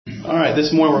Alright,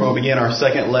 this morning we're going to begin our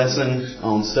second lesson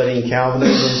on studying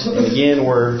Calvinism. And again,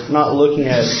 we're not looking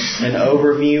at an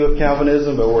overview of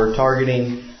Calvinism, but we're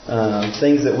targeting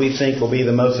things that we think will be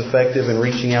the most effective in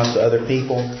reaching out to other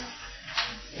people.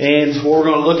 And what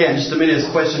we're going to look at in just a minute is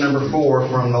question number 4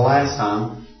 from the last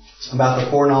time about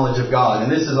the foreknowledge of God. And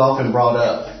this is often brought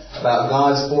up about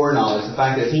God's foreknowledge. The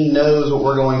fact that He knows what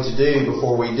we're going to do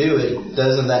before we do it,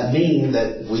 doesn't that mean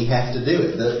that we have to do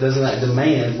it? Doesn't that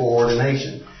demand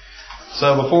foreordination?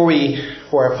 So before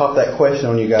I pop that question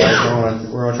on you guys,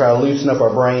 we're going to try to loosen up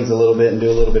our brains a little bit and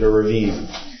do a little bit of review.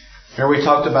 Here we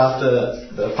talked about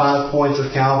the 5 points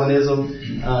of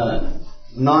Calvinism,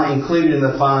 not included in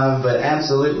the 5, but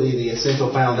absolutely the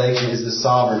essential foundation is the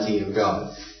sovereignty of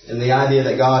God. And the idea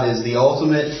that God is the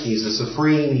ultimate, He's the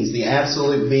supreme, He's the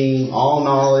absolute being, all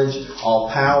knowledge, all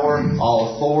power,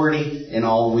 all authority, and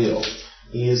all will.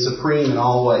 He is supreme in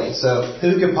all ways. So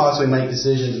who could possibly make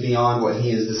decisions beyond what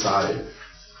He has decided?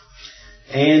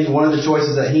 And one of the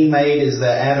choices that He made is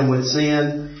that Adam would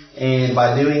sin, and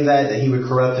by doing that He would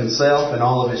corrupt himself and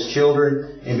all of his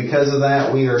children. And because of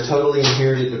that, we are totally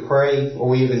inherited depraved, or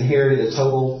we have inherited a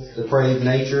total depraved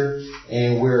nature,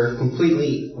 and we're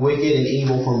completely wicked and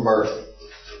evil from birth.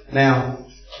 Now,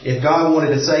 if God wanted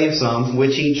to save some,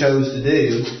 which He chose to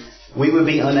do, we would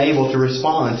be unable to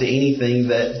respond to anything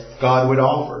that God would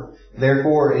offer.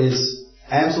 Therefore, it is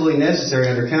absolutely necessary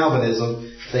under Calvinism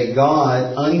that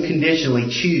God unconditionally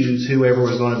choose whoever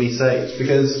was going to be saved.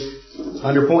 Because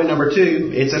under point number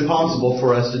 2, it's impossible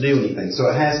for us to do anything. So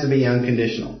it has to be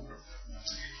unconditional.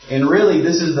 And really,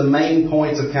 this is the main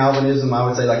points of Calvinism, I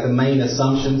would say, like the main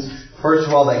assumptions. First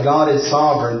of all, that God is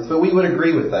sovereign, but we would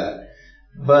agree with that.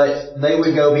 But they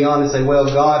would go beyond and say, well,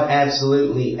 God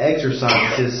absolutely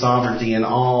exercises His sovereignty in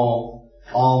all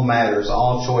matters,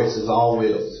 all choices, all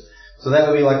wills. So that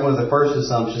would be like one of the first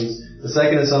assumptions. The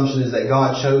second assumption is that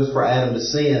God chose for Adam to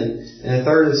sin. And the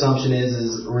third assumption is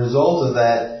as a result of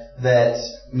that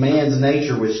man's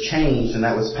nature was changed and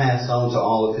that was passed on to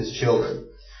all of his children.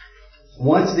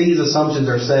 Once these assumptions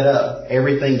are set up,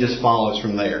 everything just follows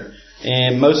from there.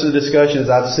 And most of the discussions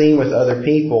I've seen with other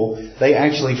people, they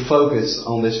actually focus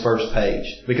on this first page.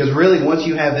 Because really, once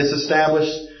you have this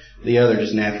established, the other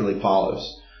just naturally follows.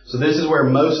 So this is where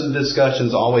most of the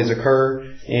discussions always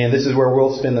occur, and this is where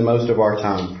we'll spend the most of our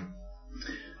time.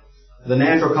 The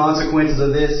natural consequences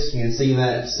of this, you can see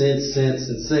that since.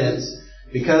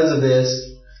 Because of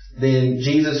this, then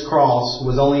Jesus' cross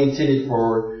was only intended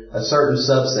for a certain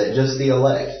subset, just the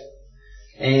elect.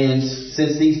 And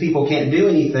since these people can't do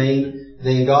anything,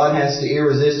 then God has to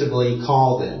irresistibly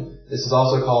call them. This is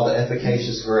also called the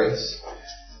efficacious grace.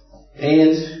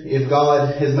 And if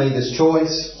God has made this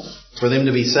choice for them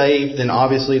to be saved, then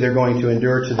obviously they're going to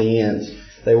endure to the end.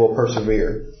 They will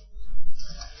persevere.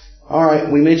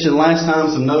 Alright, we mentioned last time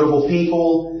some notable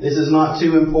people. This is not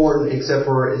too important, except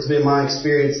for it's been my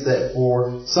experience that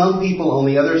for some people on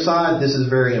the other side, this is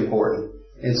very important.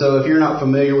 And so if you're not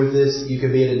familiar with this, you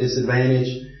could be at a disadvantage.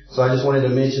 So I just wanted to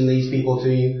mention these people to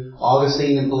you.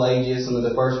 Augustine and Pelagius, some of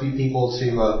the first few people to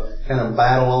kind of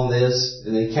battle on this.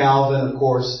 And then Calvin, of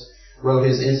course, wrote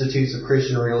his Institutes of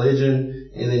Christian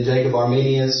Religion. And then Jacob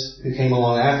Arminius, who came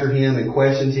along after him and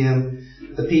questioned him.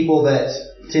 The people that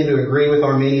tend to agree with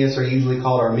Arminius are usually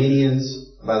called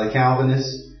Arminians by the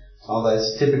Calvinists, although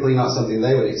that's typically not something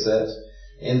they would accept.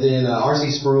 And then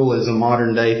R.C. Sproul is a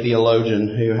modern-day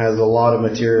theologian who has a lot of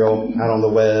material out on the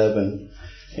web, and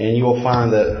you will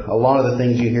find that a lot of the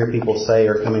things you hear people say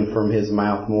are coming from his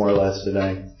mouth more or less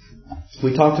today.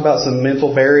 We talked about some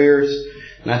mental barriers,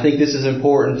 and I think this is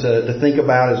important to think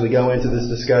about as we go into this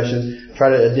discussion. Try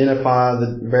to identify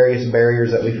the various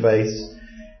barriers that we face.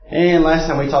 And last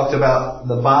time we talked about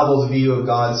the Bible's view of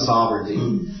God's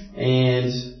sovereignty.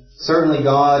 And certainly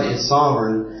God is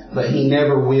sovereign, but He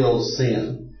never wills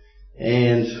sin.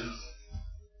 And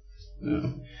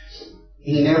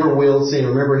He never willed sin.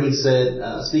 Remember He said,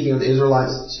 speaking of the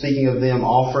Israelites, speaking of them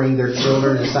offering their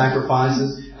children as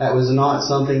sacrifices, that was not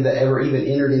something that ever even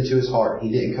entered into His heart.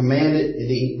 He didn't command it. It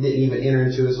didn't even enter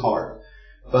into His heart.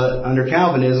 But under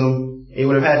Calvinism, it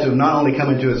would have had to have not only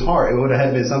come into His heart, it would have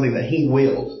had been something that He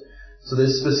willed. So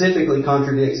this specifically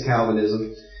contradicts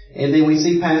Calvinism. And then we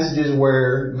see passages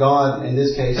where God, in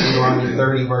this case, Deuteronomy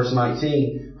 30 verse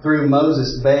 19, through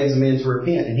Moses begs men to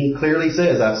repent. And He clearly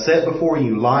says, I've set before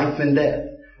you life and death.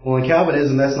 Well, in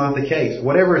Calvinism, that's not the case.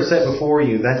 Whatever is set before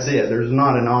you, that's it. There's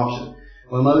not an option.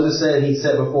 When Moses said He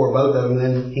set before both of them,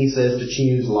 then He says to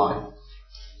choose life.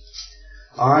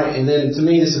 Alright, and then to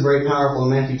me this is very powerful.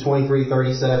 In Matthew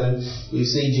 23:37, you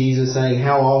see Jesus saying,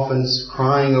 how often,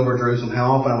 crying over Jerusalem,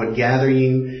 how often I would gather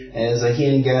you as a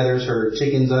hen gathers her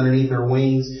chickens underneath her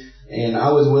wings. and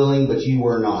I was willing, but you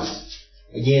were not.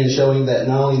 Again, showing that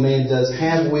not only man does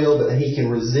have will, but that he can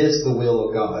resist the will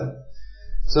of God.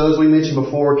 So as we mentioned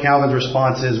before, Calvin's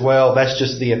response is, well, that's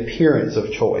just the appearance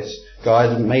of choice.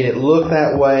 God made it look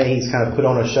that way. He's kind of put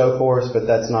on a show for us, but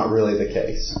that's not really the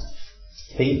case.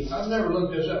 Pete? I've never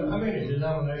looked this up. How many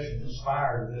denominations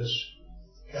inspired this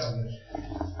Calvinism?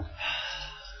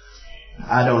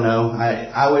 I don't know.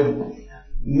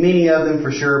 Many of them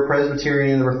for sure,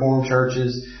 Presbyterian and the Reformed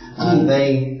churches,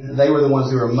 they were the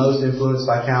ones who were most influenced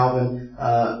by Calvin.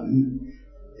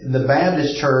 The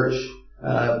Baptist church,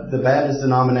 the Baptist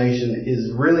denomination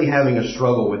is really having a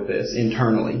struggle with this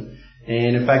internally.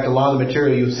 And in fact, a lot of the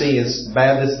material you'll see is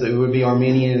Baptists that would be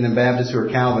Arminian and then Baptists who are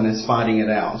Calvinists fighting it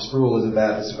out. Sproul is a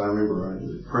Baptist, if I remember right.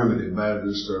 Primitive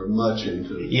Baptists are much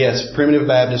into it. Yes, primitive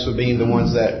Baptists would be the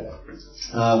ones that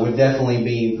would definitely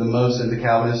be the most into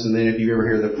Calvinists. And then if you ever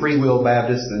hear the free will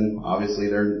Baptists, then obviously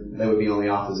they would be on the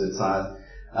opposite side.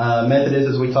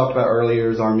 Methodists, as we talked about earlier,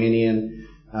 is Arminian.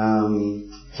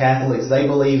 Catholics, they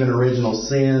believe in original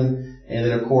sin. And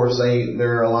then, of course,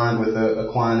 they're aligned with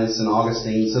Aquinas and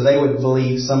Augustine. So they would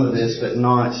believe some of this, but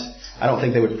not, I don't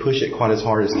think they would push it quite as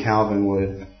hard as Calvin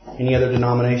would. Any other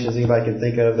denominations anybody can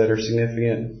think of that are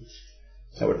significant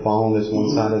that would fall on this one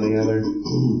side or the other?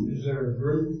 Is there a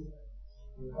group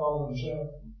that call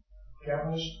themselves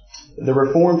Calvinists? The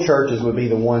Reformed churches would be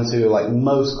the ones who,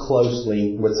 most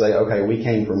closely would say, okay, we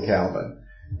came from Calvin.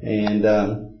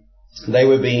 And, they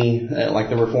would be like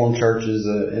the Reformed churches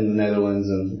in the Netherlands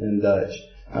and Dutch.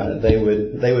 They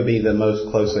would be the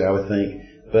most closely, I would think.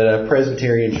 But a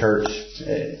Presbyterian church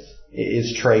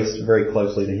is traced very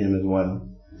closely to him as well.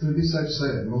 It would be safe to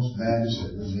say that most Baptists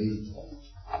that we meet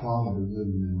probably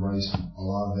wouldn't embrace a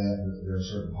lot of that, but there are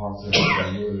certain parts of it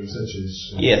that would, such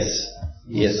as Yes.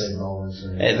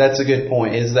 That's a good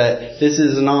point. Is that this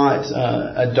is not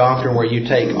a doctrine where you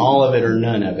take all of it or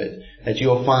none of it. That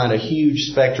you'll find a huge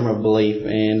spectrum of belief.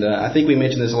 And I think we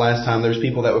mentioned this last time. There's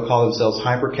people that would call themselves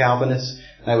hyper-Calvinists.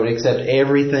 They would accept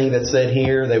everything that's said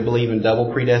here. They believe in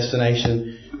double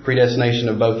predestination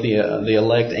of both the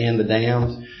elect and the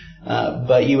damned.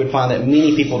 But you would find that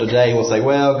many people today will say,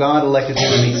 well, God elected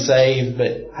them to be saved,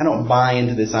 but I don't buy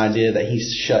into this idea that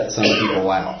He's shut some people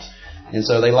out. And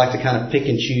so they like to kind of pick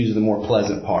and choose the more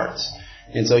pleasant parts.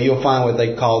 And so you'll find what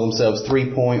they call themselves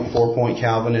 3-point, 4-point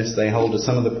Calvinists. They hold to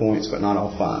some of the points, but not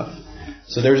all 5.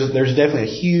 So there's definitely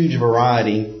a huge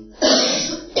variety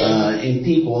in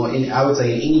people. I would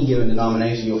say in any given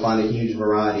denomination, you'll find a huge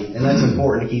variety. And that's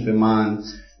important to keep in mind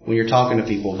when you're talking to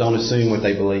people. Don't assume what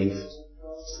they believe.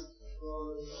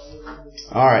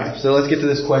 All right, so let's get to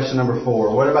this question number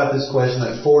 4. What about this question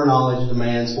that foreknowledge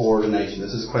demands foreordination?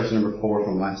 This is question number 4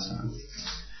 from last time.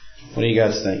 What do you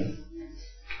guys think?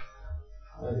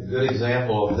 A good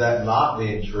example of that not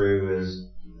being true is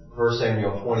 1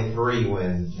 Samuel 23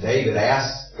 when David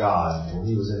asked God when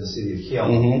he was in the city of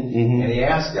Keilah. And he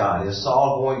asked God, is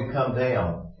Saul going to come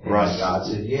down? And right. God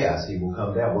said, yes, he will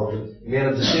come down. Well, the men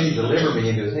of the city deliver me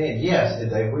into his hand. Yes,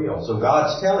 they will. So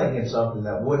God's telling him something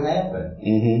that would happen.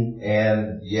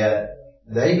 And yet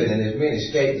David and his men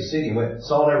escaped the city.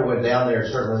 Saul never went down there.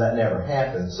 Certainly that never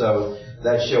happened. So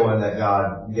that's showing that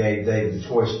God gave David the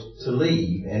choice to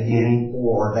leave, and He didn't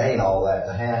foreordain all that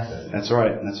to happen. That's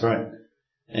right.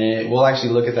 And we'll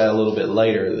actually look at that a little bit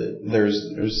later.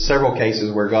 There's several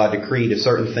cases where God decreed a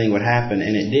certain thing would happen,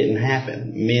 and it didn't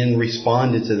happen. Men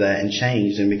responded to that and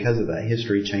changed, and because of that,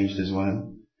 history changed as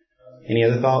well. Any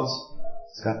other thoughts,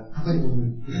 Scott? I think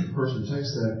when a person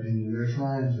takes that opinion,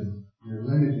 they're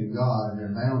limiting God, and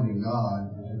they're bounding God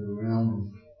into the realm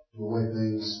of the way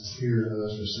things appear to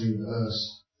us or seem to us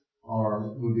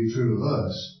would be true of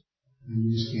us. And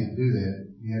you just can't do that.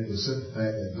 You have to accept the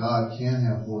fact that God can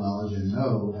have foreknowledge and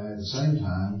know, and at the same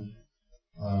time,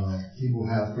 people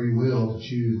have free will to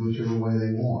choose whichever way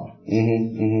they want.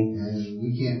 And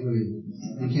we can't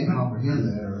comprehend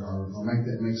that or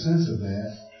make sense of that.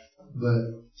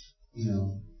 But,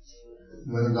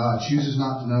 whether God chooses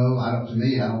not to know, I don't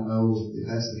know if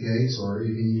that's the case, or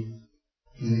if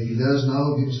He does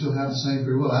know, He will still have the same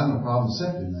free will. I have no problem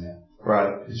accepting that.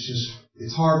 Right.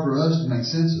 It's hard for us to make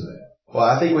sense of that. Well,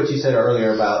 I think what you said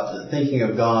earlier about thinking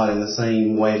of God in the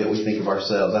same way that we think of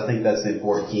ourselves, I think that's the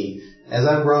important key. As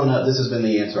I've grown up, this has been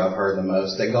the answer I've heard the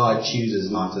most, that God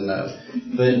chooses not to know.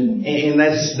 And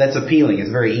that's appealing. It's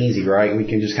very easy, right? We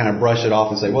can just kind of brush it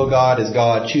off and say, well, God is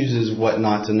God, chooses what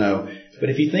not to know. But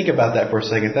if you think about that for a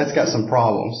second, that's got some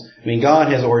problems. I mean,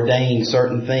 God has ordained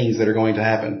certain things that are going to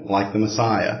happen, like the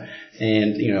Messiah.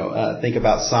 And, think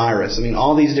about Cyrus. I mean,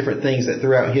 all these different things that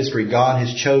throughout history, God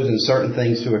has chosen certain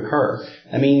things to occur.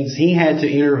 That means He had to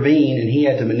intervene and He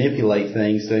had to manipulate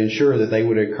things to ensure that they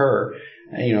would occur.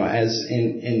 As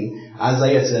in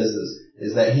Isaiah says this,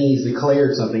 is that He's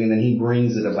declared something and then He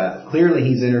brings it about. Clearly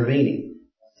He's intervening.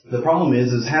 The problem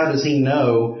is how does He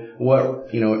know what,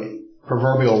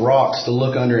 proverbial rocks to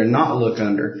look under and not look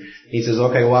under? He says,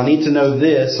 okay, well, I need to know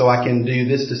this so I can do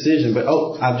this decision, but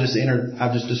I've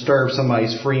just disturbed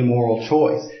somebody's free moral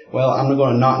choice. Well, I'm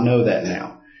going to not know that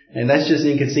now. And that's just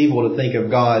inconceivable to think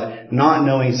of God not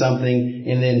knowing something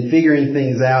and then figuring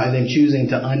things out and then choosing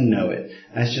to unknow it.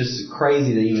 That's just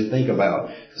crazy to even think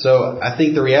about. So I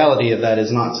think the reality of that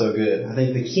is not so good. I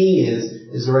think the key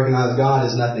is to recognize God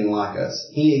is nothing like us.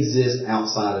 He exists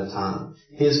outside of time.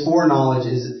 His foreknowledge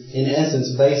is in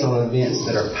essence based on events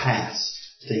that are past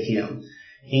to Him.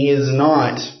 He is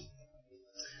not,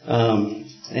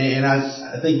 and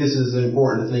I think this is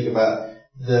important to think about.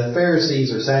 The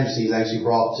Pharisees or Sadducees actually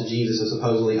brought to Jesus a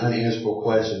supposedly unanswerable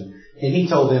question. And He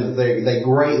told them that they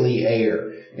greatly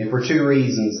err. And for two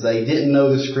reasons. They didn't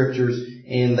know the Scriptures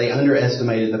and they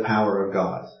underestimated the power of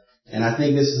God. And I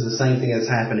think this is the same thing that's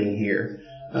happening here.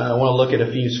 I want to look at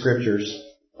a few Scriptures.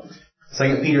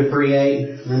 2 Peter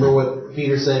 3:8. Remember what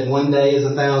Peter said? 1 day is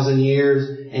 1,000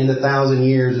 years and 1,000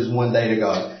 years is 1 day to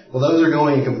God. Well, those are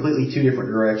going in completely two different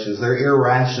directions. They're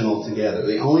irrational together.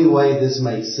 The only way this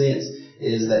makes sense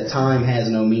is that time has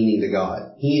no meaning to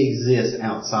God. He exists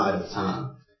outside of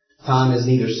time. Time is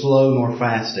neither slow nor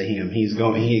fast to Him. He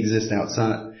exists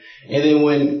outside. And then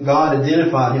when God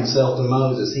identified Himself to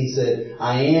Moses, He said,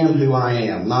 I am who I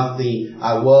am. Not the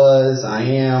I was, I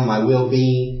am, I will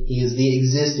be. He is the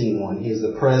existing one. He is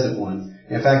the present one.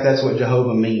 In fact, that's what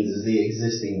Jehovah means, is the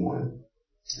existing one.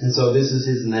 And so this is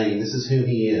His name. This is who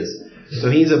He is. So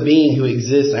He's a being who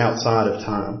exists outside of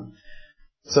time.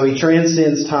 So He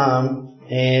transcends time.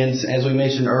 And as we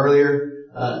mentioned earlier,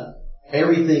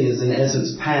 everything is in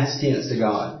essence past tense to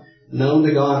God. Known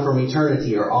to God from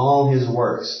eternity are all His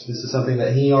works. This is something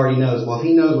that He already knows. Well, if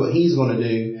He knows what He's going to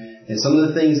do, and some of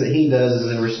the things that He does is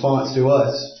in response to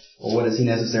us, well, what does He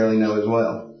necessarily know as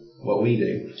well? What we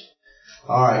do.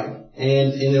 Alright.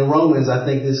 And in Romans, I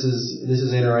think this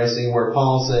is interesting, where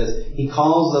Paul says, He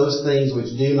calls those things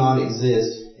which do not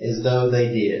exist as though they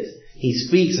did. He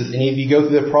speaks, and if you go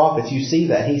through the prophets, you see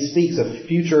that. He speaks of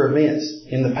future events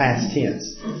in the past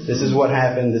tense. This is what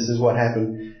happened, this is what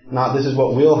happened. Not this is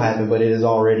what will happen, but it has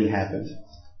already happened.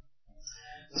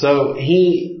 So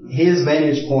his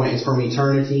vantage point is from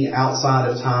eternity, outside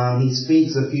of time. He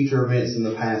speaks of future events in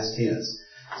the past tense.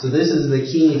 So this is the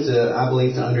key to, I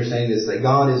believe, to understanding this, that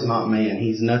God is not man.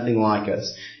 He's nothing like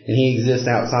us. And He exists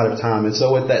outside of time. And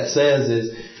so what that says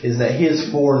is that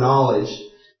His foreknowledge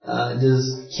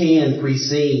can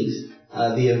precede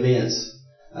the events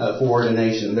for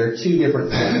ordination. There are two different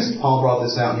things. Paul brought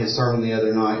this out in his sermon the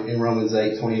other night in Romans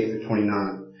 8:28-29.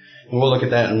 And we'll look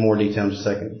at that in more detail in a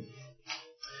second.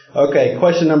 Okay,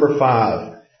 question number 5.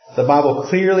 The Bible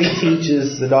clearly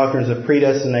teaches the doctrines of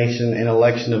predestination and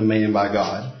election of man by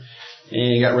God.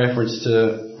 And you got reference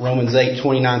to Romans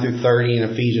 8:29-30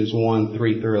 and Ephesians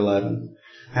 1:3-11.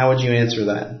 How would you answer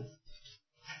that?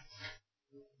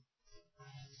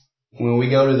 When we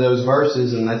go to those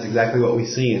verses, and that's exactly what we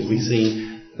see, is we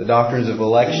see the doctrines of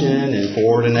election and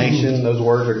foreordination. Those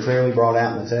words are clearly brought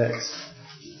out in the text.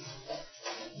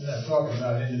 Not talking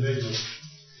about individuals.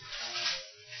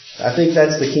 I think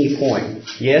that's the key point.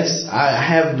 Yes, I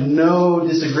have no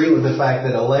disagreement with the fact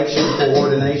that election,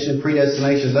 foreordination,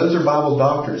 predestination, those are Bible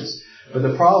doctrines. But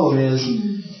the problem is,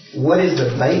 what is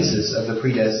the basis of the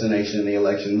predestination and the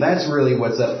election? That's really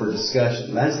what's up for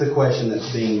discussion. That's the question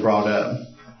that's being brought up.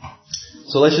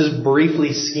 So let's just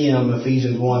briefly skim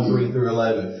Ephesians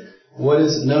 1:3-11.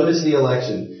 Notice the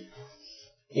election.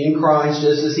 In Christ,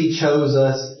 just as He chose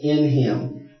us in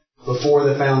Him before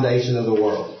the foundation of the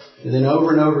world. And then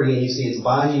over and over again you see it's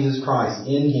by Jesus Christ,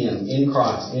 in Him, in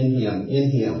Christ, in Him, in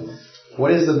Him.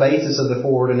 What is the basis of the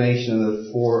foreordination of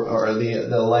the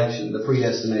election, the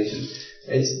predestination?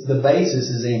 The basis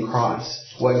is in Christ.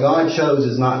 What God chose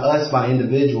is not us by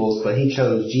individuals, but He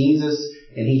chose Jesus.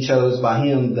 And He chose by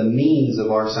Him the means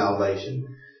of our salvation.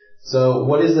 So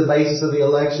what is the basis of the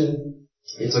election?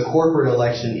 It's a corporate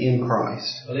election in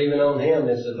Christ. But even on Him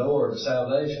is the door to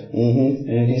salvation. Mm-hmm.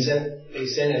 And He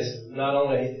sent us, not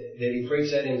only did He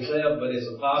preach that Himself, but His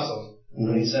apostles.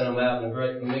 Mm-hmm. He sent them out in the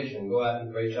Great Commission, go out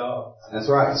and preach all. That's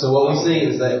right. So what we see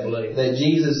is that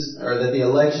Jesus, or that the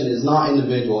election is not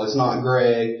individual. It's not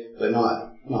Greg, but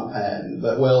not not Patton,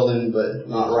 but Weldon, but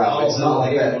not Ralph. It's not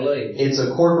like that. Believe. It's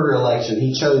a corporate election.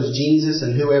 He chose Jesus,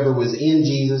 and whoever was in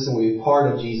Jesus and would be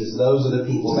part of Jesus, those are the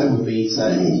people that would be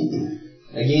saved.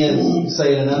 Again,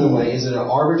 say it another way, is it an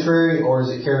arbitrary or is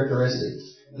it characteristic?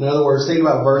 In other words, think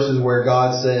about verses where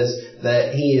God says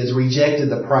that He has rejected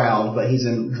the proud, but He's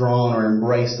drawn or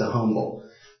embraced the humble.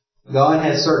 God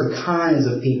has certain kinds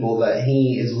of people that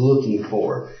He is looking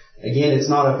for. Again, it's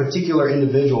not a particular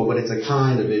individual, but it's a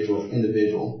kind of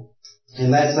individual.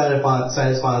 And that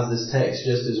satisfies this text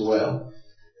just as well.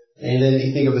 And then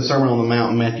you think of the Sermon on the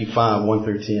Mount in Matthew 5, 1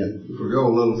 through 10. If we go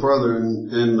a little further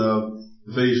in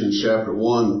Ephesians chapter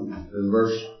 1 and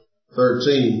verse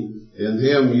 13, in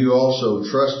Him you also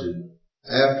trusted,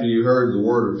 after you heard the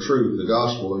word of truth, the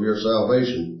gospel of your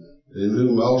salvation, in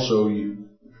whom also you,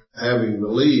 having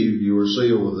believed, you were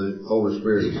sealed with the Holy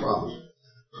Spirit of promise.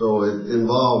 So it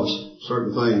involves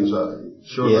certain things.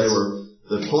 Yes.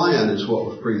 The plan is what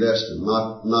was predestined,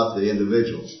 not the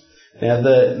individuals. Now,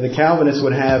 the Calvinists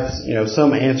would have,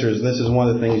 some answers, and this is one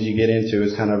of the things you get into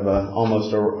is kind of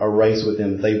almost a race with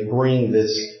them. They bring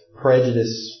this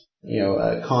prejudice,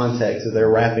 context that they're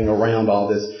wrapping around all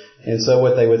this. And so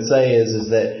what they would say is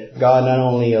that God not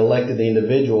only elected the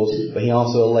individuals, but He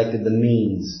also elected the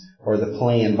means or the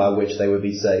plan by which they would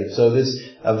be saved. So this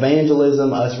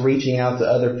evangelism, us reaching out to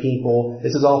other people,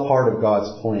 this is all part of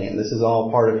God's plan. This is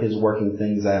all part of His working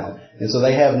things out. And so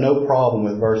they have no problem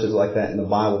with verses like that in the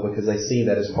Bible because they see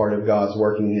that as part of God's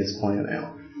working His plan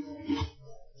out.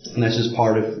 And that's just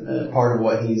part of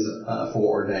what He's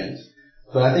foreordained.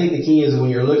 But I think the key is when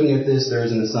you're looking at this,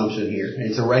 there's an assumption here.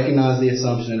 And to recognize the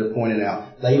assumption and to point it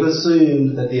out. They've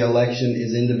assumed that the election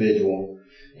is individual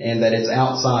and that it's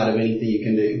outside of anything you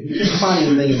can do. You can't find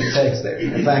anything in the text there.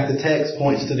 In fact, the text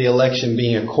points to the election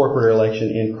being a corporate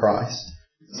election in Christ.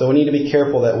 So we need to be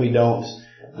careful that we don't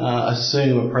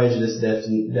assume a prejudiced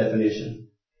definition.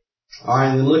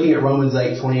 Alright, and then looking at Romans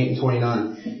 8, 28 and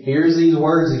 29. Here's these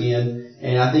words again.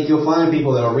 And I think you'll find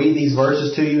people that will read these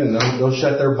verses to you and they'll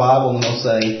shut their Bible and they'll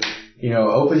say,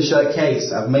 open shut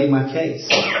case. I've made my case.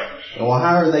 Well,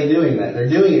 how are they doing that?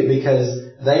 They're doing it because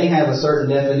they have a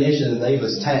certain definition that they've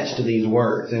attached to these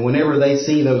words. And whenever they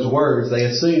see those words, they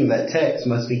assume that text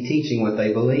must be teaching what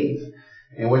they believe.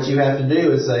 And what you have to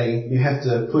do is you have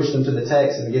to push them to the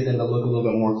text and get them to look a little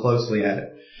bit more closely at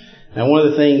it. Now, one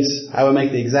of the things, I would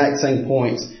make the exact same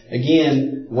points.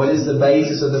 Again, what is the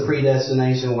basis of the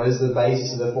predestination? What is the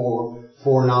basis of the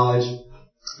foreknowledge?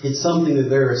 It's something that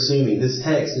they're assuming. This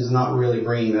text is not really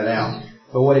bringing that out.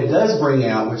 But what it does bring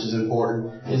out, which is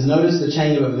important, is notice the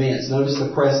chain of events. Notice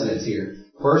the precedence here.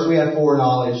 First we have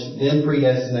foreknowledge, then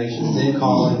predestination, then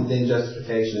calling, then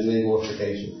justification, and then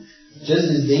glorification. Just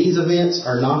as these events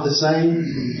are not the same,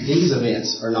 these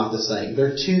events are not the same.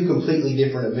 They're two completely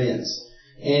different events.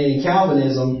 And in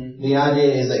Calvinism, the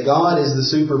idea is that God is the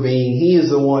super being. He is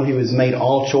the one who has made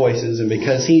all choices. And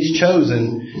because He's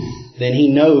chosen, then He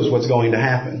knows what's going to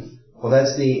happen. Well,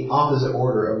 that's the opposite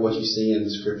order of what you see in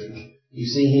the Scriptures. You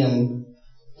see Him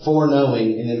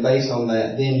foreknowing, and then based on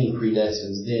that, then He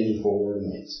predestines, then He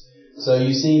foreordinates. So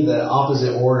you see the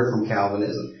opposite order from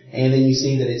Calvinism. And then you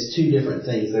see that it's two different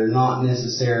things. They're not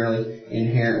necessarily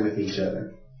inherent with each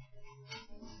other.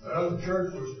 The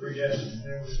church was predestined.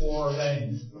 It was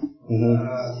foreordained.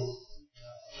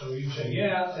 So you say,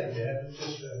 yeah, I'll take that. It's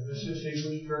just, this is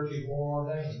English church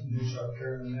foreordained. And you start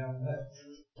tearing them down with that.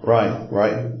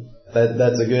 Right.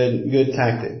 That's a good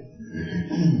tactic.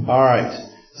 All right.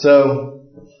 So,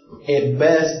 at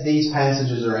best, these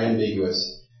passages are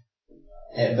ambiguous.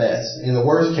 At best. In the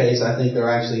worst case, I think they're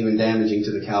actually even damaging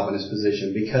to the Calvinist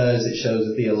position because it shows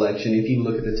that the election, if you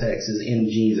look at the text, is in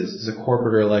Jesus. It's a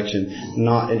corporate election,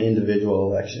 not an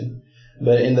individual election.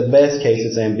 But in the best case,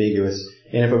 it's ambiguous.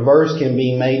 And if a verse can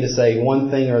be made to say one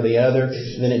thing or the other,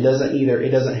 then it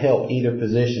doesn't help either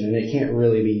position, and it can't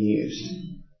really be used.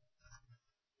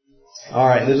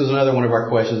 Alright, this is another one of our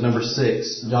questions, number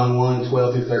 6, John 1,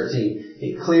 12 through 13.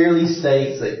 It clearly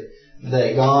states that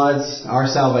our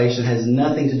salvation has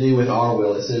nothing to do with our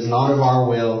will. It says not of our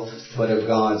will, but of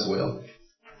God's will.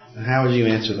 How would you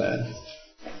answer that?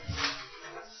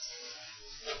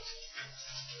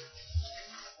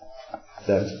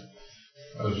 Doug?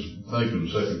 I was thinking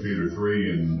 2 Peter 3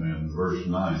 and verse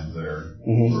 9 there,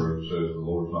 where it says the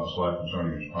Lord is not slack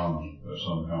concerning His promise, as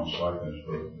some count slackness,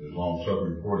 but is long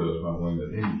suffering toward us, not willing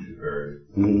that any should perish,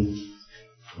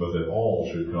 but that all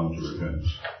should come to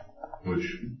repentance, which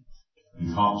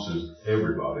encompasses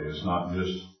everybody. It's not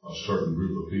just a certain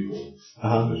group of people.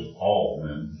 It's all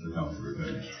men to come to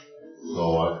repentance.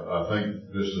 So I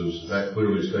think that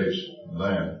clearly states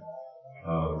that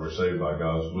we're saved by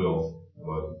God's will,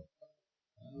 but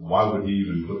why would he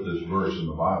even put this verse in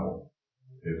the Bible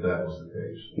if that was the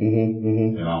case?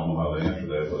 And I don't know how to answer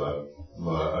that,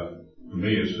 but to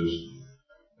me, it's just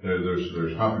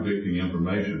there's contradicting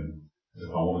information. If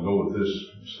I want to go with this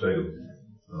state of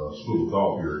school of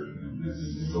thought here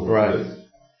and go with it.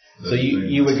 So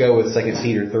you would go with 2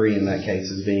 Peter 3 in that case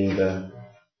as being the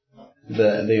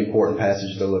important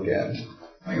passage to look at.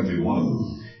 I think it'd be one of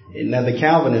them. Now the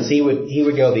Calvinist, he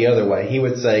would go the other way. He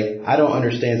would say, I don't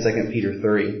understand 2 Peter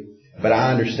 3, but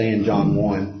I understand John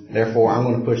 1. Therefore, I'm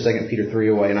going to push 2 Peter 3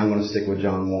 away and I'm going to stick with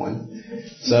John 1.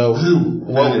 So,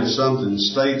 if something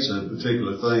states a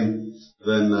particular thing,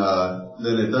 then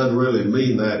it doesn't really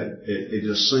mean that. It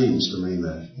just seems to mean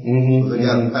that. They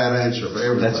got a pat answer for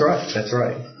everything. That's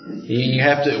right. You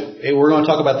have to, we're going to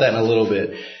talk about that in a little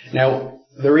bit. Now,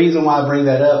 the reason why I bring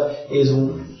that up is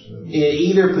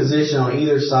either position on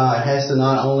either side has to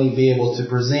not only be able to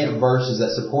present verses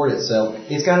that support itself,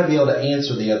 it's got to be able to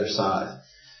answer the other side.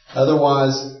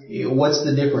 Otherwise, what's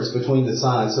the difference between the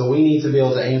sides? So we need to be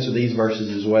able to answer these verses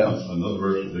as well. Another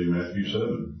verse would be Matthew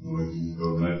 7. We can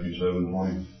go to Matthew 7,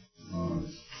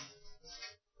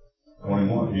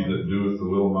 21. He that doeth the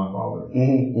will of my Father.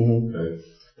 Okay.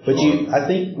 But I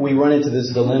think we run into this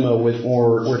dilemma with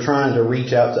when we're trying to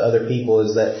reach out to other people,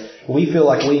 is that we feel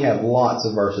like we have lots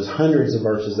of verses, hundreds of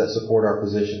verses that support our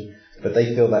position, but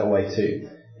they feel that way too.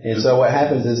 And so what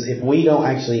happens is if we don't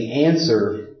actually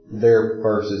answer their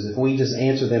verses, if we just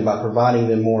answer them by providing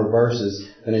them more verses,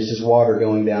 then it's just water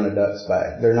going down a duck's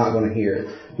back. They're not going to hear it.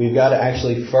 We've got to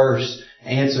actually first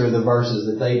answer the verses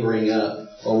that they bring up,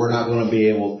 or they're not going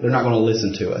to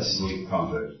listen to us.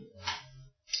 Context.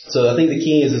 So I think the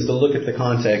key is to look at the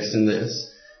context in this.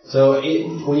 So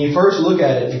when you first look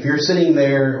at it, if you're sitting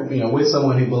there, with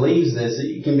someone who believes this,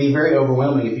 it can be very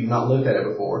overwhelming if you've not looked at it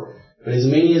before. But as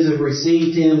many as have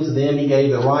received Him, to them He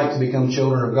gave the right to become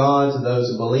children of God, to those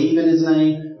who believe in His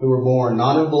name, who were born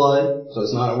not of blood, so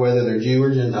it's not whether they're Jew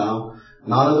or Gentile,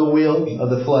 not of the will of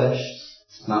the flesh,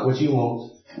 not what you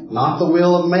want, not the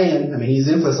will of man. I mean, He's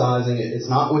emphasizing it. It's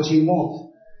not what you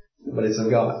want, but it's of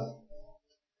God.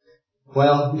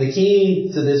 Well, the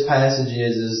key to this passage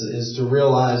is to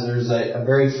realize there's a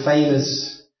very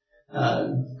famous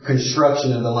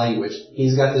construction of the language.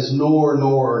 He's got this nor,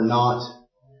 or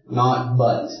not,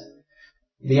 but.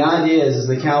 The idea is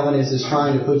the Calvinist is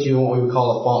trying to put you in what we would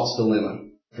call a false dilemma.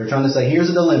 They're trying to say, here's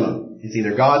a dilemma. It's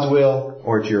either God's will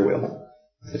or it's your will.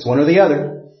 It's one or the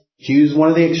other. Choose one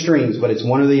of the extremes, but it's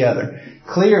one or the other.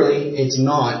 Clearly, it's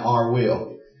not our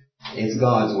will. It's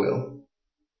God's will.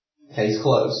 Case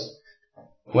closed.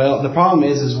 Well, the problem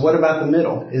is what about the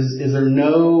middle? Is there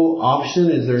no option?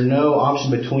 Is there no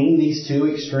option between these two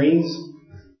extremes?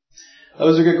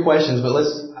 Those are good questions, but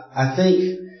I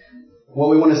think what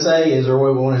we want to say is, or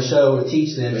what we want to show and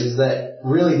teach them is that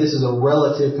really this is a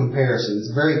relative comparison.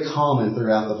 It's very common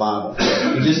throughout the Bible.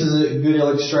 And just as a good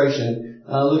illustration,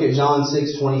 look at John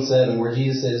 6:27, where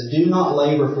Jesus says, "Do not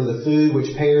labor for the food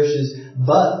which perishes,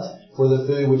 but for the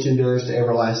food which endures to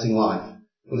everlasting life."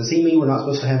 Well, does He mean we're not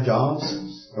supposed to have jobs?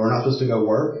 Or we're not supposed to go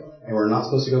work? And we're not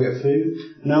supposed to go get food?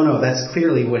 No, that's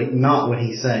clearly not what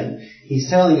He's saying. He's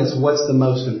telling us what's the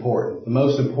most important. The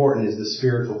most important is the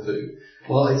spiritual food.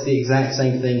 Well, it's the exact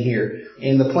same thing here.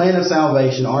 In the plan of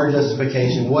salvation, our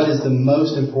justification, what is the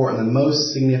most important, the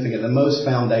most significant, the most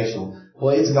foundational?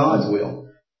 Well, it's God's will.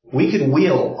 We could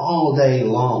will all day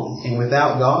long, and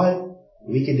without God,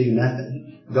 we could do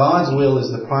nothing. God's will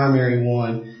is the primary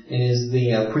one and is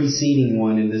the preceding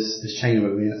one in this chain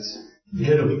of events. You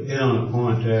hit on a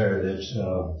point there that's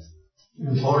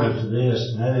important to this,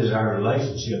 and that is our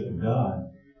relationship with God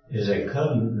is a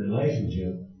covenant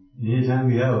relationship. And anytime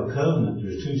you have a covenant,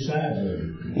 there's two sides of it.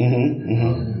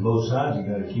 And both sides, you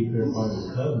got to keep every part of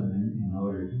the covenant in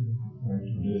order to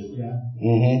do its job.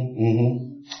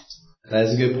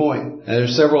 That's a good point.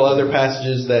 There's several other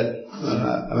passages that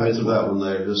I'll answer that one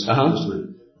there.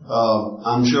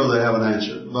 I'm sure they have an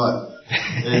answer, but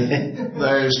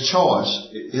there's choice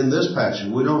in this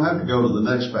passage. We don't have to go to the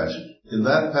next passage. In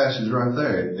that passage right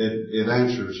there, it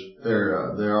answers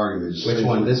their arguments. Which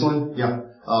one? This one? Yeah.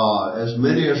 As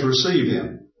many as receive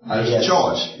Him. There's a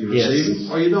choice. You receive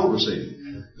Him or you don't receive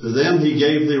Him. To them He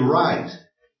gave the right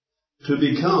to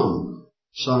become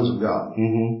sons of God.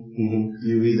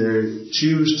 You either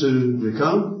choose to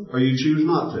become or you choose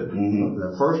not to.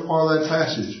 The first part of that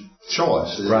passage,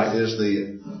 choice,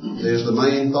 is the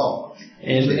main thought.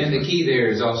 And the key there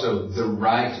is also the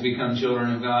right to become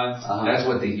children of God. That's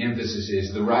what the emphasis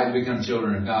is. The right to become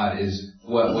children of God is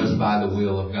what was by the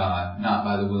will of God, not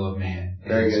by the will of man.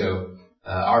 Very good. So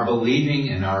our believing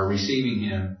and our receiving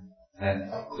Him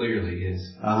That clearly is.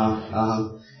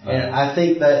 And I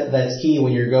think that's key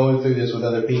when you're going through this with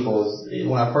other people.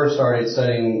 When I first started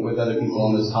studying with other people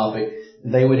on this topic,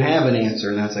 they would have an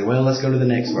answer, and I'd say, well, let's go to the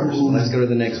next verse. Let's go to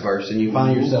the next verse. And you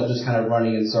find yourself just kind of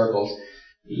running in circles.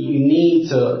 You need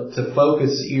to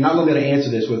focus. You're not going to be able to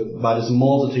answer this by this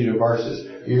multitude of verses.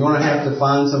 You're going to have to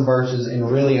find some verses and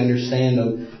really understand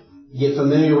them, get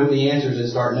familiar with the answers, and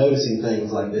start noticing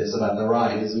things like this about the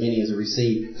right, as many as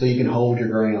receive, so you can hold your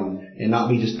ground and not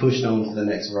be just pushed on to the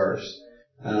next verse.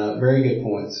 Very good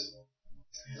points.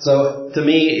 So, to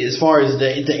me, as far as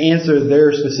to answer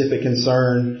their specific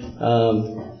concern,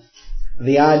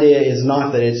 the idea is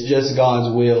not that it's just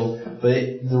God's will,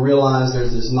 but to realize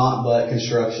there's this not but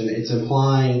construction. It's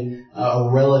implying a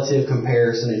relative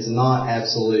comparison. It's not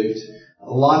absolute.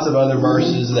 Lots of other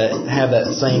verses that have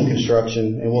that same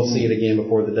construction, and we'll see it again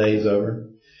before the day is over.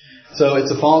 So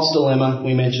it's a false dilemma.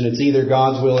 We mentioned it's either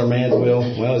God's will or man's will.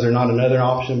 Well, is there not another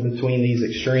option between these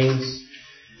extremes?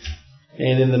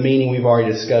 And in the meaning we've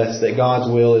already discussed that God's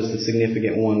will is the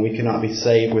significant one. We cannot be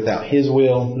saved without His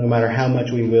will, no matter how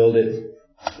much we willed it.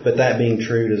 But that being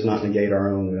true does not negate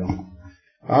our own will.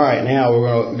 Alright, now we're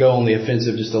going to go on the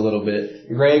offensive just a little bit.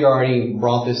 Greg already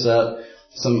brought this up.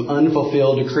 Some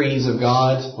unfulfilled decrees of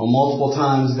God. Multiple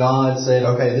times God said,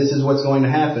 okay, this is what's going to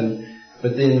happen.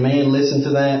 But then man listened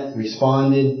to that,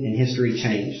 responded, and history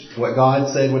changed. What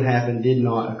God said would happen did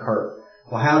not occur.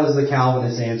 Well, how does the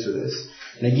Calvinist answer this?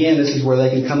 And again, this is where they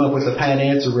can come up with a pat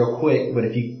answer real quick, but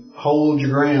if you hold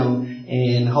your ground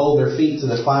and hold their feet to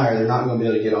the fire, they're not going to be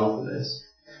able to get off of this.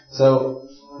 So,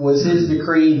 was His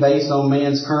decree based on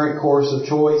man's current course of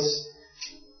choice?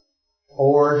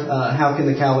 Or how can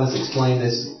the Calvinists explain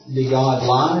this? Did God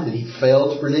lie? Did He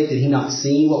fail to predict? Did He not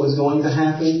see what was going to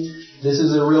happen? This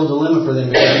is a real dilemma for them,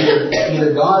 because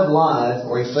either God lied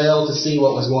or He failed to see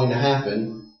what was going to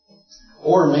happen,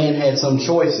 or man had some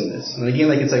choice in this. And again,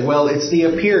 they can say, well, it's the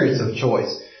appearance of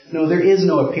choice. No, there is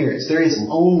no appearance. There is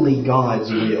only God's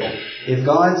will. If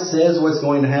God says what's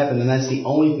going to happen, then that's the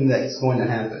only thing that's going to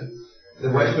happen.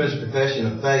 The Westminster Confession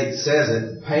of Faith says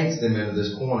it, paints them into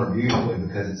this corner beautifully,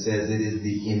 because it says it is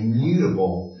the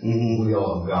immutable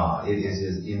will of God. It is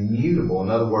His immutable.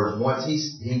 In other words, once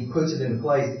He puts it into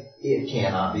place, it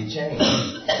cannot be changed.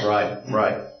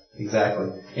 Right.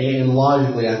 Exactly. And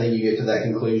logically, I think you get to that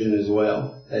conclusion as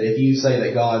well. That if you say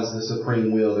that God's the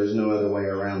supreme will, there's no other way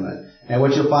around that. And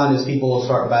what you'll find is people will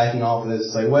start backing off of this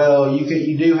and say, well,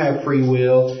 you do have free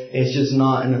will. It's just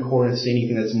not in accordance to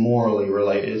anything that's morally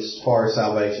related as far as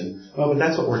salvation. Well, but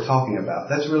that's what we're talking about.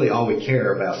 That's really all we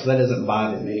care about. So that doesn't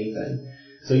bind them anything.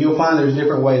 So you'll find there's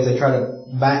different ways they try to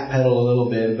backpedal a little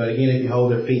bit. But again, if you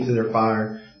hold their feet to their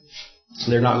fire,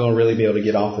 they're not going to really be able to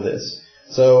get off of this.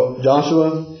 So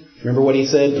Joshua, remember what he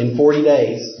said? In 40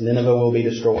 days, Nineveh will be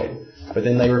destroyed. But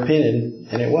then they repented,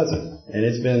 and it wasn't. And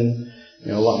it's been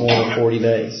a lot more than 40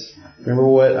 days. Remember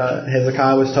what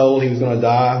Hezekiah was told? He was going to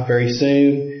die very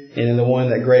soon. And in the one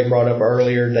that Greg brought up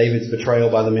earlier, David's betrayal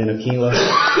by the men of Keilah,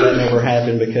 that never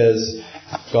happened because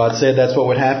God said that's what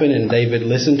would happen, and David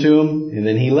listened to him, and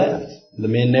then he left. The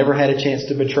men never had a chance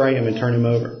to betray him and turn him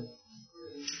over.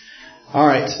 All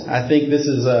right, I think this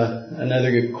is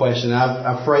another good question.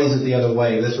 I've phrased it the other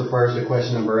way. This refers to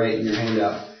question number 8 in your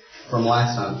handout from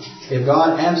last time. If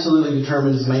God absolutely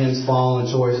determines man's fall and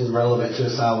choice is relevant to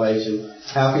his salvation,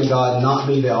 how can God not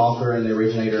be the author and the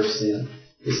originator of sin?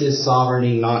 Is His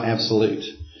sovereignty not absolute?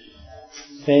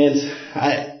 And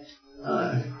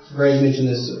Greg mentioned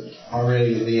this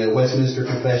already, the Westminster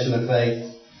Confession of Faith.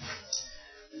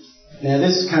 Now,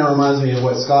 this kind of reminds me of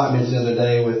what Scott mentioned the other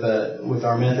day with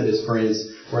our Methodist friends,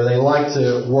 where they like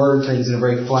to word things in a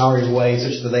very flowery way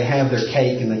such that they have their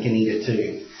cake and they can eat it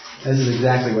too. This is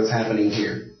exactly what's happening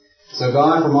here. So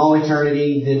God, from all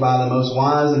eternity, did by the most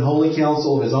wise and holy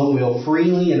counsel of His own will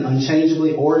freely and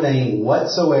unchangeably ordain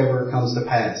whatsoever comes to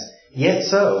pass. Yet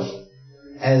so,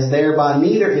 as thereby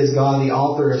neither is God the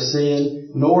author of sin,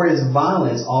 nor is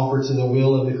violence offered to the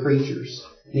will of the creatures.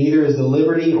 Neither is the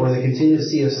liberty or the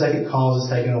contingency of second causes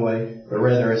taken away, but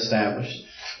rather established.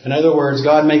 In other words,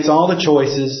 God makes all the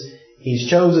choices. He's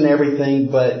chosen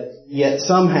everything, but yet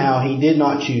somehow He did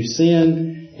not choose sin,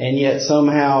 and yet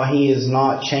somehow He is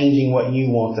not changing what you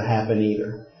want to happen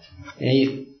either.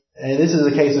 And this is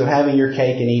a case of having your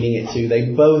cake and eating it too.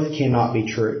 They both cannot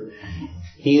be true.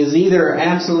 He is either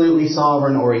absolutely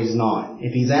sovereign or He's not.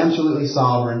 If He's absolutely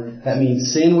sovereign, that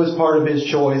means sin was part of His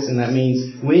choice, and that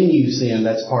means when you sin,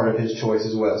 that's part of His choice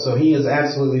as well. So He is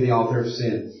absolutely the author of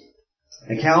sin.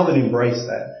 And Calvin embraced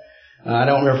that. I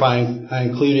don't remember if I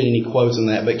included any quotes on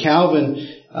that, but Calvin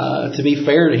to be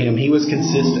fair to him, he was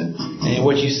consistent. And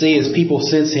what you see is people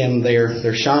sense him,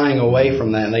 they're shying away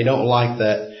from that, and they don't like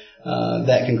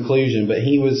that conclusion. But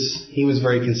he was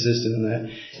very consistent in that.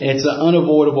 And it's an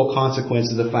unavoidable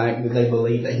consequence of the fact that they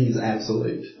believe that he's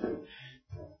absolute.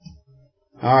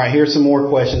 All right, here's some more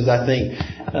questions I think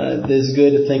this is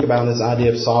good to think about this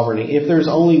idea of sovereignty. If there's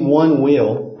only one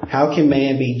will, how can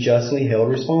man be justly held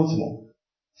responsible?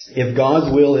 If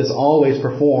God's will is always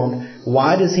performed,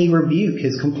 why does he rebuke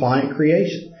his compliant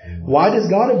creation? Why does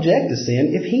God object to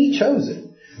sin if he chose it?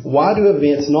 Why do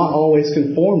events not always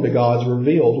conform to God's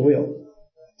revealed will?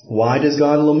 Why does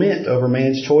God lament over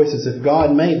man's choices if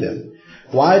God made them?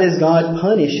 Why does God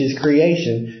punish his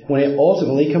creation when it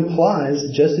ultimately complies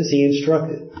just as he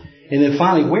instructed? And then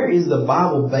finally, where is the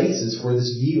Bible basis for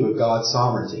this view of God's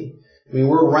sovereignty? I mean,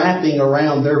 we're wrapping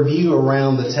around their view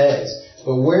around the text,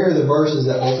 but where are the verses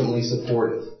that ultimately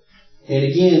support it? And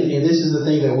again, and this is the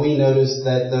thing that we noticed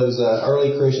that those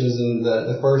early Christians in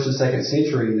the first and second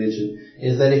century mentioned,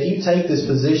 is that if you take this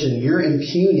position, you're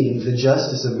impugning the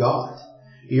justice of God.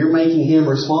 You're making him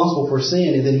responsible for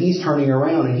sin, and then he's turning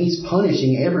around and he's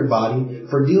punishing everybody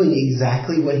for doing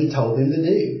exactly what he told them to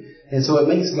do. And so it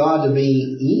makes God to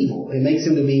be evil. It makes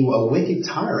him to be a wicked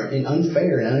tyrant and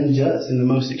unfair and unjust in the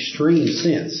most extreme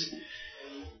sense.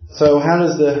 So how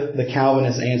does the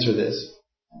Calvinist answer this?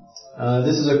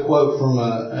 This is a quote from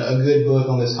a good book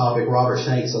on this topic, Robert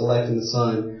Shanks' Elect in the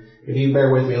Son. If you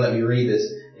bear with me, let me read this.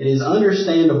 It is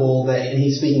understandable that, and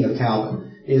he's speaking of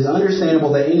Calvin, it is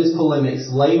understandable that in his polemics,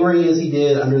 laboring as he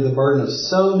did under the burden of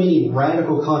so many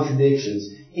radical contradictions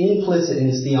implicit in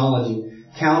his theology,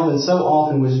 Calvin so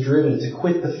often was driven to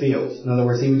quit the field. In other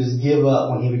words, he would just give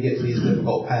up when he would get to these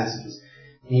difficult passages.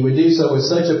 And he would do so with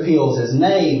such appeals as,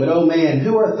 "Nay, but O man,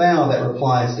 who art thou that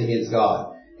repliest against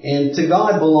God? And to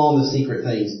God belong the secret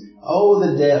things. O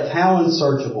the depth, how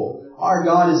unsearchable! Our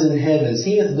God is in the heavens.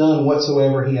 He hath done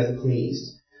whatsoever he hath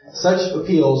pleased." Such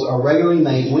appeals are regularly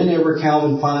made whenever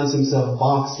Calvin finds himself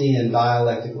boxed in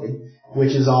dialectically,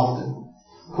 which is often.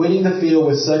 Quitting the field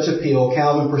with such appeal,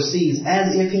 Calvin proceeds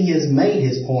as if he has made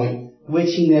his point,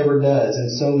 which he never does in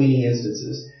so many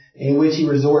instances, in which he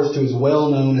resorts to his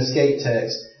well-known escape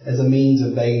text as a means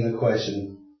of begging the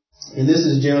question. And this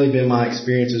has generally been my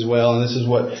experience as well, and this is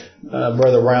what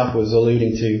Brother Ralph was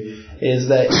alluding to, is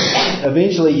that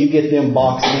eventually you get them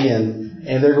boxed in,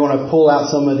 and they're going to pull out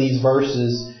some of these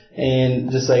verses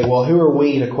and just say, well, who are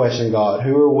we to question God?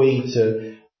 Who are we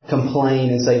to complain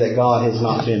and say that God has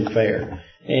not been fair?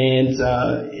 And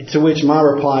to which my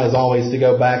reply is always to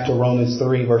go back to Romans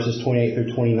 3 verses 28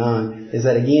 through 29, is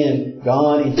that again,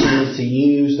 God intended to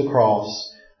use the cross,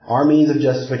 our means of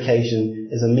justification,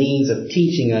 as a means of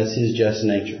teaching us his just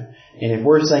nature. And if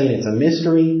we're saying it's a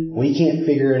mystery, we can't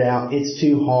figure it out, it's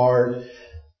too hard,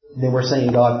 then we're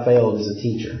saying God failed as a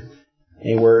teacher.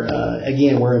 And we're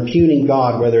impugning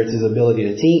God, whether it's his ability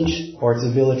to teach or its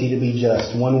ability to be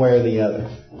just, one way or the other.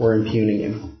 We're impugning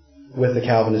him with the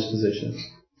Calvinist position.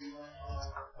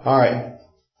 Alright,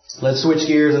 let's switch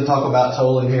gears and talk about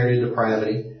total inherited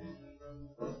depravity.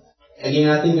 Again,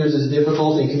 I think there's this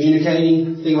difficulty in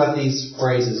communicating. Think about these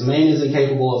phrases. Man is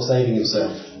incapable of saving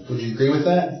himself. Would you agree with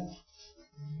that?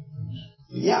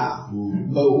 Yeah.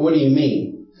 But what do you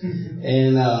mean?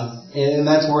 And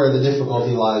that's where the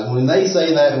difficulty lies. When they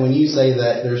say that and when you say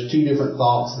that, there's two different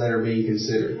thoughts that are being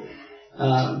considered.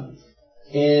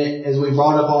 And as we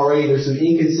brought up already, there's some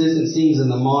inconsistencies in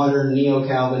the modern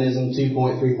Neo-Calvinism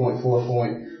 2.3.4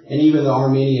 point, and even the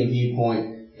Arminian viewpoint.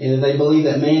 And they believe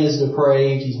that man is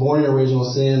depraved, he's born in original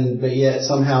sin, but yet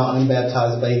somehow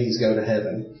unbaptized babies go to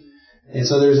heaven. And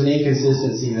so there's an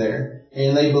inconsistency there.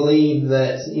 And they believe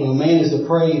that, man is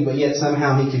depraved, but yet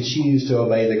somehow he can choose to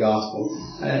obey the gospel.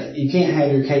 You can't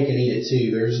have your cake and eat it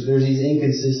too. There's these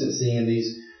inconsistency and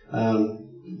these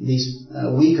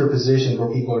weaker positions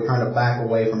where people are trying to back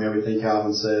away from everything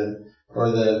Calvin said, or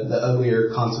the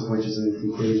uglier consequences and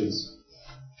conclusions.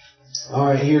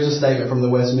 Alright, here's a statement from the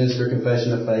Westminster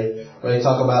Confession of Faith, where they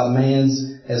talk about man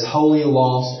has wholly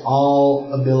lost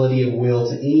all ability of will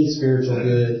to any spiritual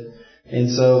good. And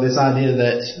so this idea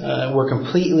that we're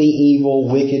completely evil,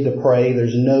 wicked, depraved,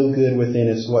 there's no good within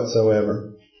us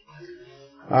whatsoever.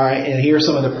 Alright, and here's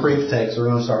some of the proof texts we're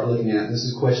going to start looking at. This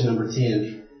is question number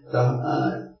 10.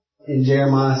 In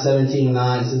Jeremiah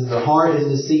 17:9 it says, "The heart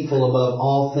is deceitful above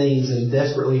all things and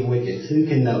desperately wicked. Who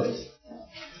can know it?"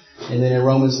 And then in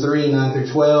Romans 3:9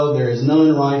 through 12, "There is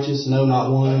none righteous, no,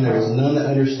 not one. There is none that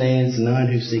understands, none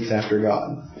who seeks after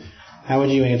God." How would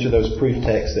you answer those proof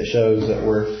texts that shows that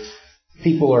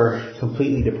people are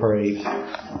completely depraved?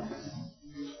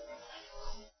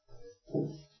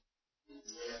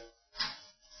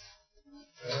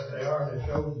 They are. are they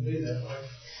chosen to be that way?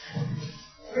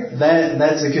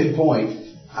 That's a good point.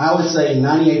 I would say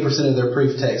 98% of their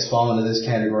proof texts fall into this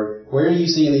category. Where do you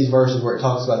see in these verses where it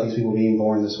talks about these people being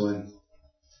born this way?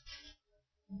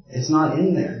 It's not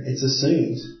in there. It's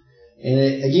assumed.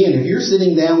 And again, if you're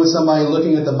sitting down with somebody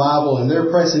looking at the Bible and they're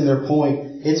pressing their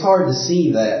point, it's hard to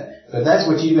see that. But that's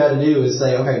what you've got to do is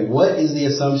say, okay, what is the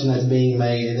assumption that's being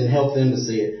made, and then help them to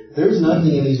see it. There's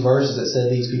nothing in these verses that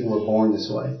said these people were born this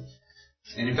way.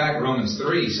 And in fact, Romans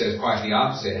 3 says quite the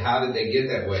opposite. How did they get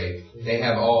that way? They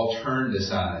have all turned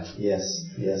aside. Yes.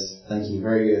 Thank you.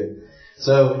 Very good.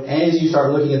 So as you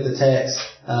start looking at the text,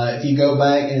 if you go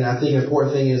back, and I think an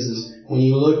important thing is when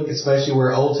you look, especially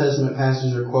where Old Testament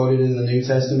passages are quoted in the New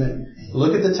Testament,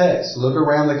 look at the text. Look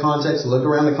around the context. Look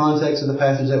around the context of the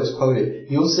passage that was quoted.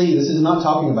 You'll see this is not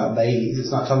talking about babies.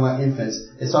 It's not talking about infants.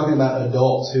 It's talking about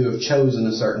adults who have chosen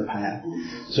a certain path.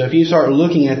 So if you start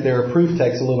looking at their proof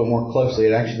text a little more closely,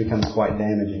 it actually becomes quite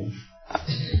damaging.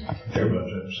 Here about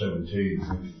chapter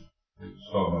 17, it's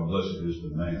talking about blessed is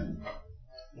the man.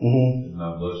 Mm-hmm.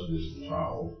 Not blessed is the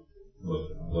child,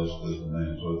 but blessed is the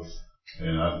man. So,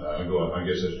 and I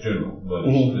guess that's general, but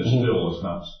it's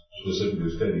not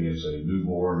specifically stating it's a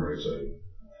newborn or it's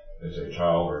a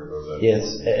child or that.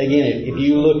 Yes. Again, if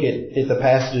you look at the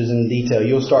passages in detail,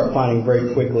 you'll start finding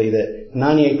very quickly that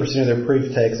 98% of their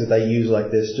proof texts that they use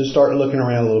like this, just start looking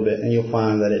around a little bit and you'll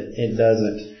find that it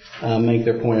doesn't make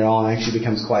their point at all and actually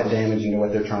becomes quite damaging to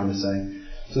what they're trying to say.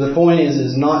 So the point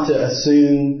is not to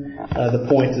assume the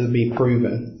point to be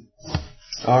proven.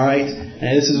 Alright?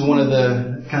 And this is one of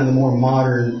the kind of the more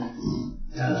modern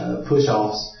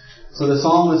push-offs. So the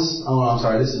psalmist,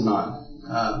 this is not.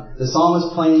 The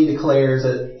psalmist plainly declares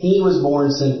that he was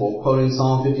born sinful, quoting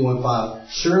Psalm 51:5.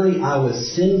 Surely I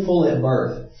was sinful at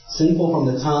birth, sinful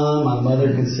from the time my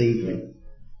mother conceived me.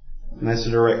 And that's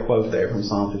a direct quote there from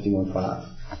Psalm 51:5.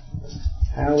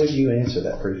 How would you answer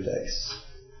that proof text?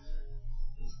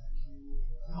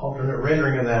 Alternate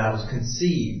rendering of that, I was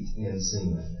conceived in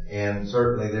sin. And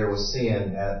certainly there was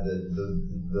sin at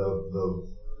the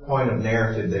point of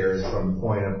narrative there is from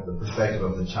the perspective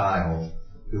of the child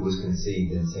who was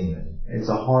conceived in sin. It's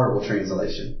a horrible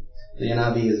translation. The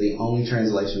NIV is the only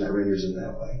translation that renders it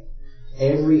that way.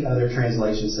 Every other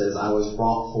translation says, I was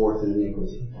brought forth in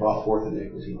iniquity, brought forth in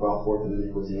iniquity, brought forth in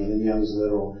iniquity. And in Young's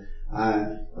literal,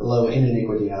 lo, in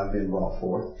iniquity I've been brought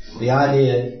forth. The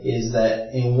idea is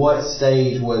that in what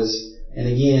stage was, and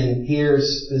again,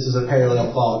 this is a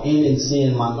parallel thought, in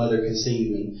sin my mother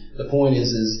conceived me. The point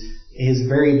is his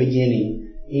very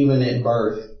beginning, even at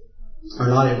birth, or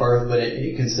not at birth, but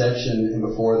at conception and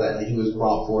before that he was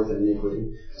brought forth in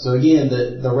iniquity. So again,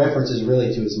 the reference is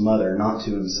really to his mother, not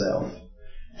to himself.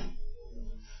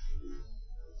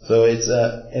 So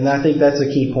and I think that's a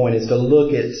key point, is to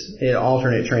look at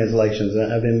alternate translations.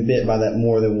 I've been bit by that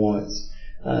more than once.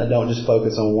 Don't just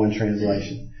focus on one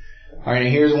translation. Alright,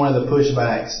 and here's one of the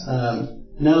pushbacks.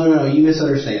 No, you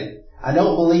misunderstand. I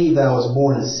don't believe that I was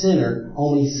born a sinner,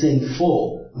 only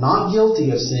sinful. Not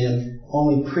guilty of sin,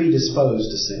 only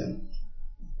predisposed to sin.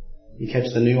 You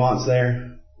catch the nuance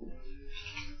there?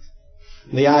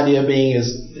 The idea being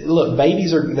is, look,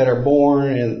 babies that are born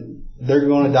and they're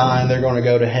going to die and they're going to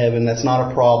go to heaven. That's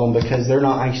not a problem because they're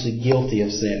not actually guilty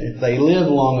of sin. If they live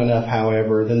long enough,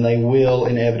 however, then they will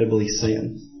inevitably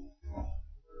sin.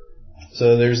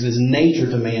 So there's this nature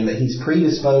to man that he's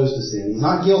predisposed to sin. He's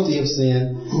not guilty of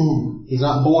sin. He's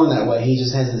not born that way. He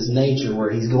just has this nature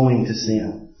where he's going to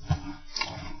sin.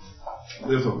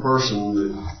 If a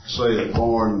person, say, is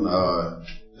born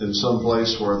in some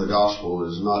place where the gospel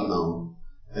is not known,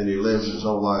 and he lives his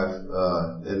whole life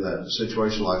in that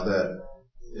situation like that,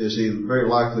 is he very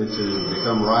likely to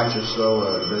become righteous, though?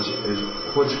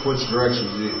 Which direction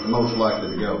is he most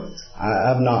likely to go?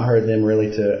 I've not heard them really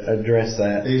to address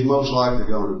that. He's most likely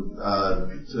going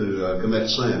to commit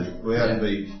sin. We have to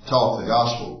be taught the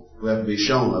gospel. We have to be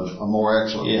shown a more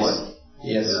excellent way.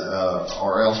 Yes.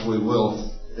 Or else we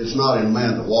will. It's not in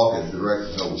man to walk it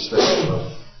directly on the stage.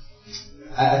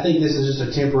 I think this is just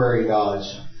a temporary dodge.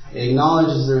 It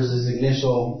acknowledges there's this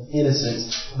initial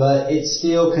innocence, but it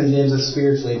still condemns us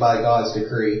spiritually by God's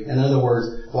decree. In other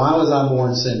words, why was I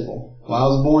born sinful? Well, I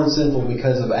was born sinful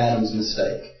because of Adam's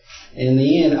mistake. In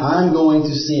the end, I'm going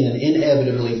to sin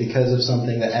inevitably because of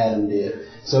something that Adam did.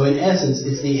 So in essence,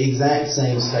 it's the exact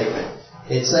same statement.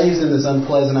 It saves them this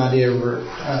unpleasant idea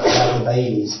about the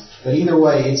babies. But either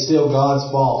way, it's still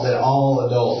God's fault that all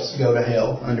adults go to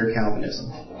hell under Calvinism.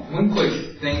 One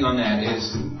quick thing on that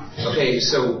is, okay,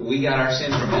 so we got our sin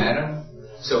from Adam.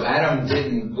 So Adam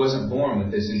wasn't born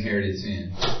with this inherited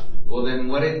sin. Well, then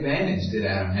what advantage did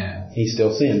Adam have? He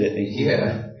still sinned, didn't he?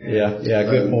 Yeah. Yeah,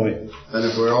 good point. And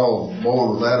if we're all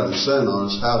born with Adam's sin on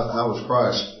us, how was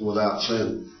Christ without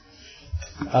sin?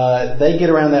 They get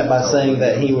around that by saying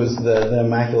that he was the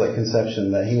Immaculate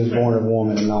Conception, that he was born of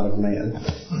woman and not of man.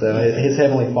 So his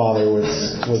heavenly Father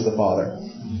was the Father.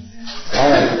 All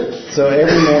right. So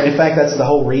every morning, in fact, that's the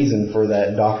whole reason for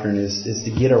that doctrine is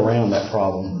to get around that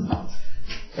problem.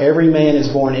 Every man is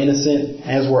born innocent,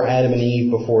 as were Adam and Eve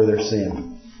before their sin.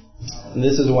 And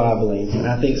this is what I believe. And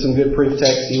I think some good proof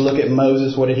texts. You look at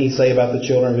Moses, what did he say about the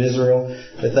children of Israel?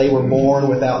 That they were born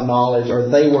without knowledge, or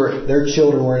their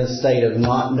children were in a state of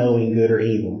not knowing good or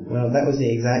evil. Well, that was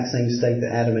the exact same state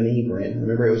that Adam and Eve were in.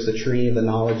 Remember, it was the tree of the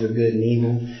knowledge of good and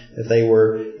evil that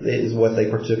it is what they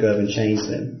partook of and changed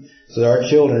them. So our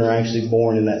children are actually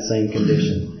born in that same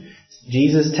condition.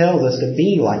 Jesus tells us to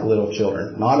be like little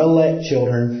children, not elect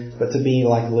children, but to be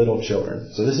like little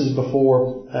children. So this is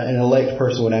before an elect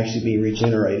person would actually be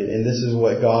regenerated. And this is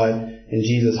what God and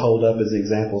Jesus hold up as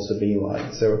examples to be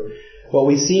like. So what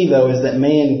we see, though, is that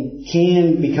man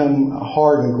can become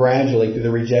hardened gradually through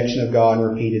the rejection of God and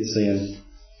repeated sin.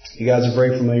 You guys are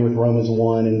very familiar with Romans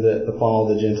 1 and the fall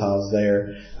of the Gentiles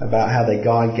there, about how they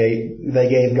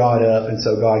gave God up, and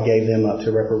so God gave them up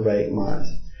to reprobate minds.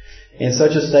 In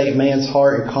such a state, man's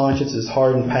heart and conscience is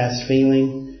hardened past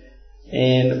feeling.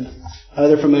 And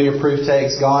other familiar proof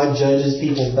texts, God judges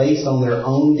people based on their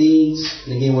own deeds.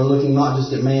 And again, we're looking not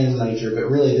just at man's nature, but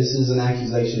really this is an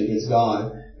accusation against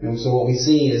God. And so what we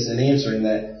see is, in answering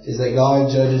that, is that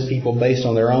God judges people based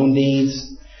on their own deeds.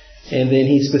 And then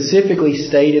He specifically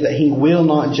stated that He will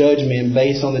not judge men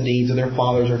based on the deeds of their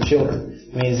fathers or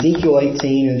children. I mean, Ezekiel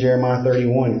 18 and Jeremiah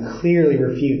 31 clearly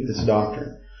refute this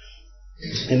doctrine.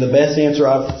 And the best answer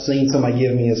I've seen somebody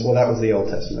give me is, well, that was the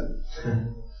Old Testament.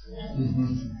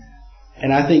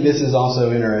 And I think this is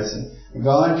also interesting.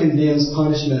 God condemns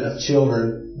punishment of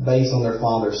children based on their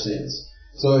father's sins.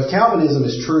 So if Calvinism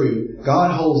is true,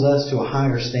 God holds us to a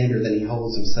higher standard than He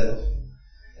holds Himself.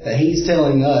 That He's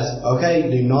telling us, okay,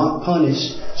 do not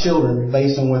punish children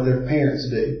based on what their parents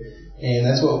do. And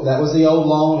that was the old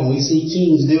law, and we see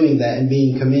kings doing that and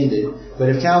being commended. But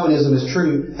if Calvinism is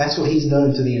true, that's what He's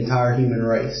done to the entire human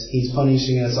race. He's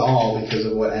punishing us all because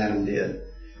of what Adam did.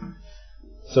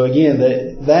 So again,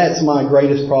 that's my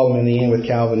greatest problem in the end with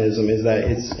Calvinism, is that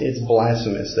it's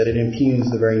blasphemous, that it impugns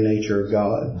the very nature of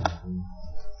God.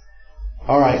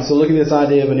 Alright, so look at this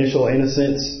idea of initial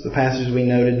innocence, the passage we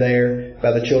noted there,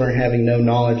 about the children having no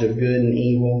knowledge of good and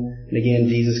evil. And again,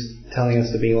 Jesus telling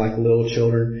us to be like little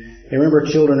children. And remember,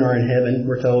 children are in heaven,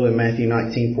 we're told in Matthew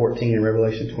 19:14 and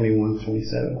Revelation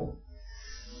 21:27.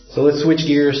 So let's switch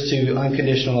gears to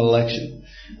unconditional election.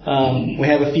 We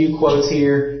have a few quotes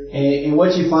here. And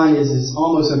what you find is it's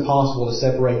almost impossible to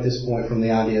separate this point from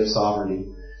the idea of sovereignty.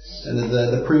 And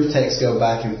the proof texts go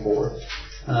back and forth.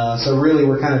 So really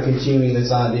we're kind of continuing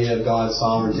this idea of God's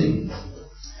sovereignty.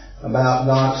 About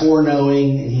God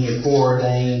foreknowing, and He had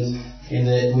foreordained, and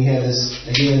that we have this,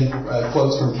 again,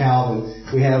 quotes from Calvin.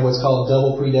 We have what's called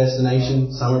double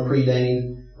predestination. Some are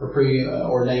preordained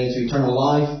to eternal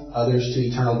life, others to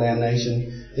eternal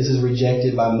damnation. This is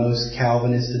rejected by most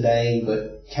Calvinists today,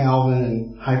 but Calvin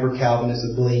and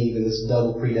hyper-Calvinists believe in this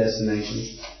double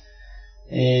predestination.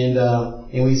 And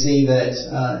we see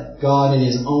that God in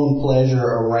His own pleasure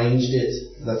arranged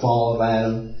it, the fall of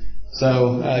Adam.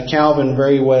 So Calvin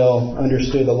very well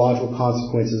understood the logical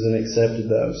consequences and accepted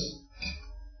those.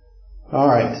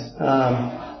 Alright.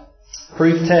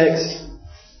 Proof text,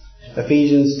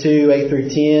 Ephesians 2:8 through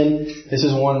 10. This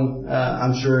is one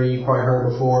I'm sure you've probably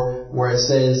heard before, where it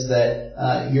says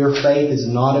that your faith is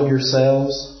not of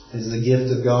yourselves, it is the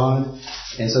gift of God.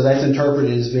 And so that's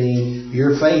interpreted as being,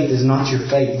 your faith is not your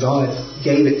faith. God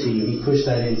gave it to you. He pushed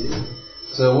that into you.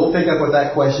 So we'll pick up with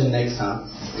that question next time.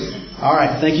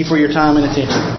 Alright, thank you for your time and attention.